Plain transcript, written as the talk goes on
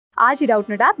आज ही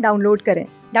Doubtnut app download करें।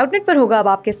 डाउटनट पर होगा अब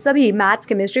आपके सभी मैथ्स,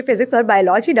 केमिस्ट्री, फिजिक्स और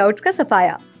बायोलॉजी डाउट्स का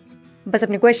सफाया। बस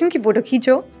अपने क्वेश्चन की फोटो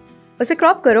खींचो, उसे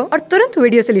क्रॉप करो और तुरंत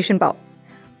वीडियो सोल्यूशन पाओ।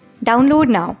 Download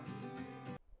now.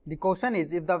 The question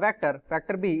is, if the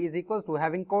vector b is equals to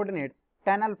having coordinates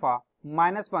tan alpha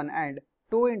minus 1 and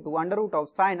 2 into under root of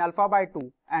sin alpha by 2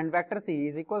 and vector c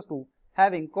is equals to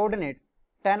having coordinates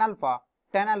tan alpha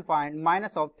and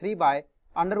minus of 3 by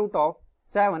under root of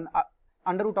 7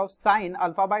 under root of sin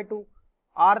alpha by 2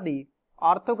 are the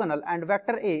orthogonal and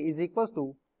vector a is equals to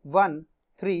 1,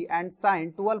 3 and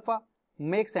sin 2 alpha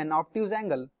makes an obtuse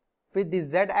angle with the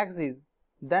z axis,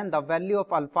 then the value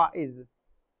of alpha is.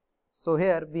 So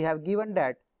here we have given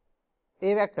that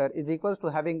a vector is equals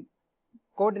to having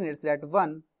coordinates that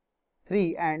 1,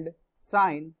 3 and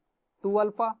sin 2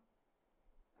 alpha,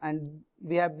 and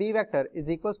we have b vector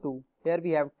is equals to, here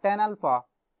we have tan alpha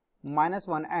minus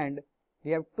 1 and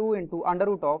we have 2 into under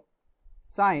root of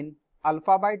sin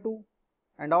alpha by 2,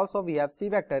 and also we have c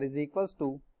vector is equals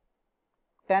to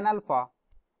tan alpha,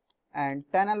 and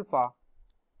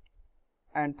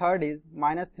third is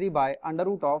minus 3 by under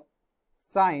root of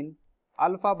sin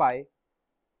alpha by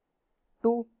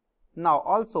 2. Now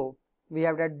also we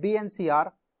have that b and c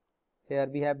are, here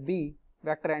we have b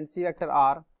vector and c vector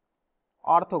are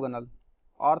orthogonal.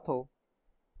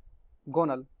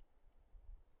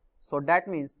 So that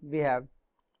means we have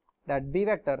that b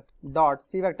vector dot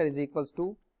c vector is equals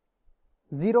to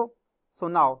 0. So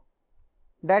now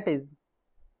that is,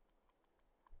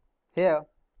 here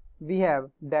we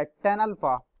have that tan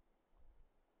alpha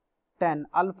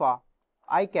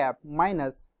I cap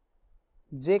minus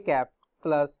j cap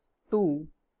plus 2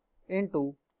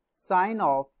 into sin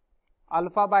of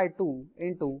alpha by 2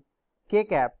 into k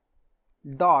cap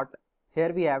dot,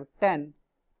 here we have tan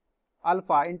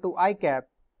alpha into I cap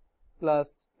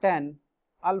plus tan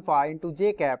alpha into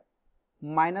j cap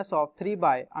minus of 3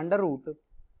 by under root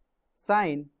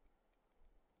sin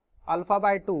alpha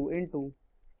by 2 into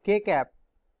k cap,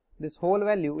 this whole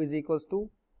value is equals to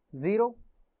 0.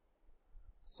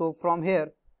 So from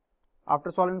here,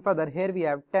 after solving further, here we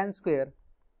have tan square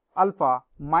alpha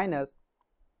minus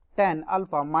tan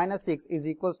alpha minus 6 is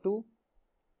equals to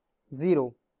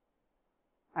 0,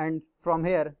 and from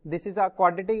here this is a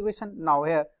quadratic equation. Now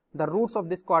here the roots of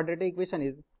this quadratic equation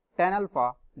is tan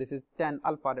alpha, this is tan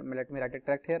alpha, let me write it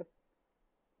correct here.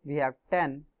 We have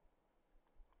tan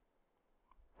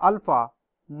alpha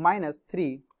minus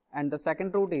 3 and the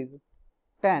second root is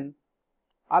tan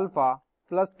alpha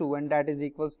plus 2, and that is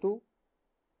equals to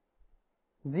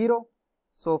 0.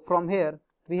 So from here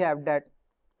we have that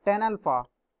tan alpha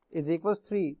is equals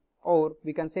 3, or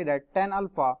we can say that tan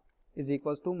alpha is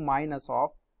equals to minus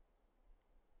of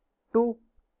 2.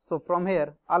 So from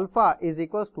here alpha is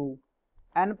equals to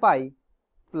n pi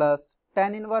plus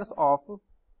tan inverse of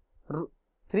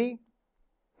 3,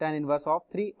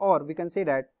 or we can say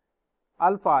that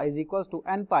alpha is equals to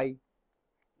n pi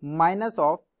minus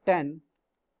of tan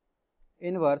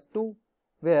inverse 2,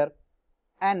 where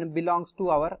n belongs to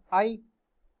our I.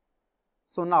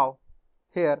 So now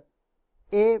here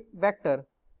a vector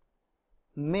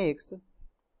makes,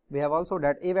 we have also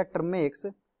that a vector makes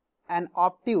an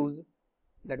obtuse,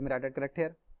 let me write it correct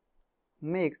here,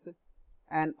 makes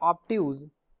an obtuse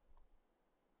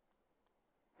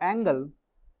angle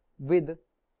with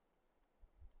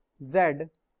z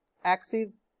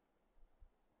axis.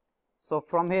 So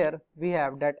from here we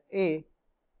have that a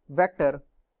vector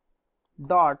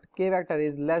dot k vector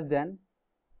is less than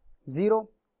 0.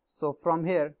 So from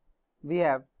here we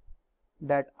have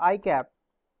that I cap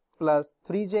plus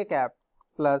 3j cap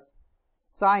plus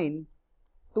sin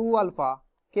 2 alpha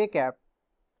k cap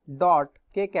dot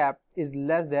k cap is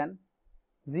less than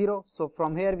 0. So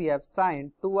from here we have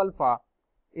sin 2 alpha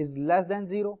is less than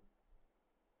 0.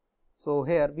 So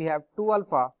here we have 2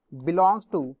 alpha belongs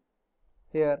to,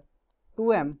 here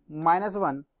 2m minus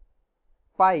 1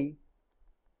 pi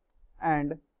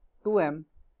and 2m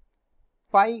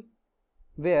pi,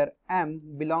 where m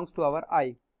belongs to our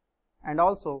I, and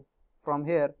also from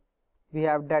here we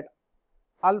have that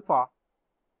alpha,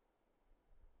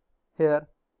 here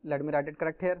let me write it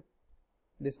correct here,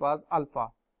 this was alpha.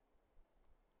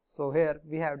 So here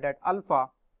we have that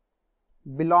alpha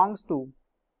belongs to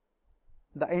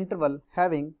the interval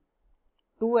having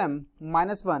 2m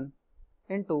minus 1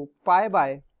 into pi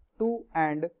by 2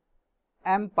 and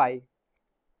m pi.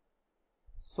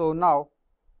 So now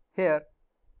here,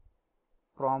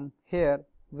 from here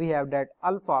we have that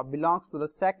alpha belongs to the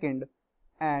second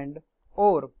and,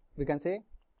 or we can say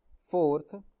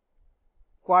fourth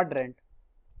quadrant,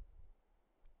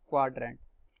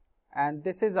 and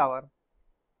this is our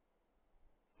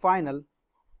final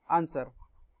answer.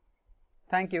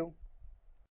 Thank you.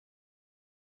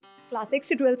 Class 6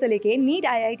 से 12 से लेके NEET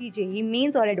IIT JEE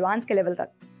mains और advance के level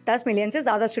तक 10 million से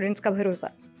ज्यादा students का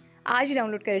भरोसा। आज ही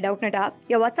डाउनलोड करें डाउटनेट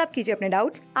ऐप या व्हाट्सएप कीजिए अपने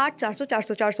डाउट्स 8400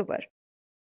 400 400 पर।